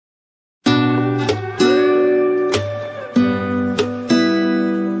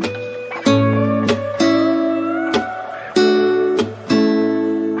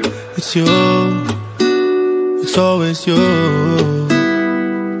It's you, it's always you.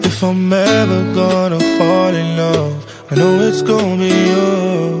 If I'm ever gonna fall in love, I know it's gonna be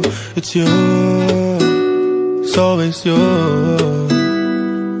you. It's you, it's always you.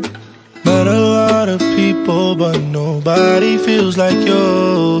 Met a lot of people, but nobody feels like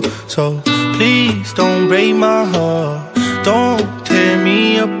you. So please don't break my heart, don't tear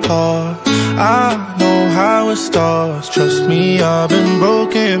me apart. I know how it starts, trust me, I've been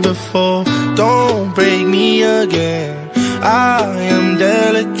broken before. Don't break me again, I am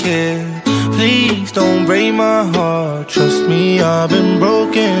delicate. Please don't break my heart, trust me, I've been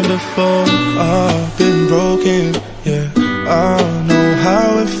broken before. I've been broken, yeah. I know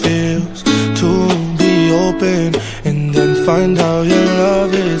how it feels to be open and then find out your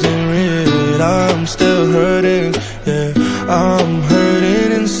love isn't real. I'm still hurting, yeah, I'm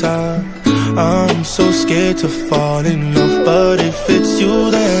hurting inside. I'm so scared to fall in love, but if it's you,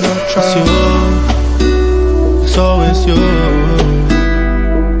 then I'll try. It's you, it's always you.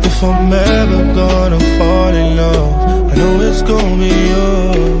 If I'm ever gonna fall in love, I know it's gonna be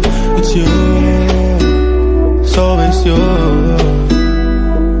you. It's you, it's always you.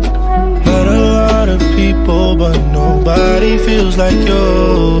 Met a lot of people, but nobody feels like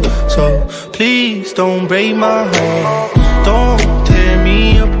you. So please don't break my heart, don't tear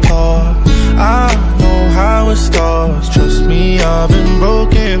me apart. I know how it starts, trust me, I've been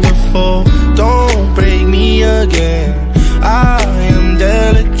broken before. Don't break me again, I am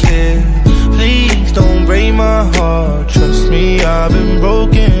delicate. Please don't break my heart, trust me, I've been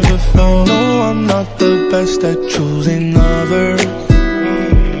broken before. No, I'm not the best at choosing lovers.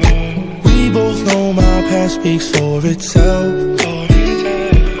 We both know my past speaks for itself.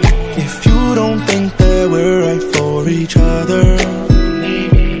 If you don't think that we're right for each other,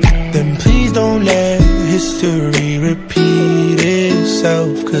 then please don't let history repeat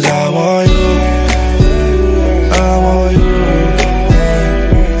itself. Cause I want you, I want you, yeah.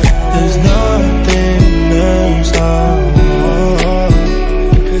 There's nothing else I want.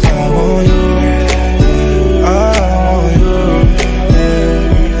 Cause I want you, I want you,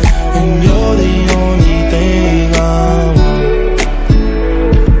 yeah. And you're the only thing I want.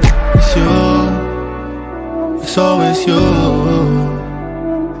 It's you, it's always you.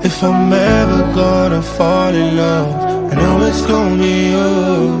 If I'm ever gonna fall in love, I know it's gonna be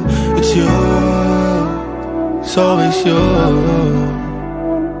you. It's you, it's always you.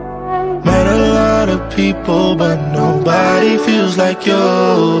 Met a lot of people, but nobody feels like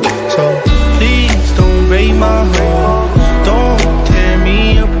you. So please don't break my heart, don't tear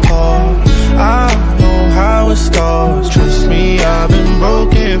me apart. I know how it starts, trust me, I've been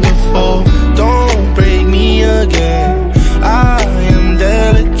broken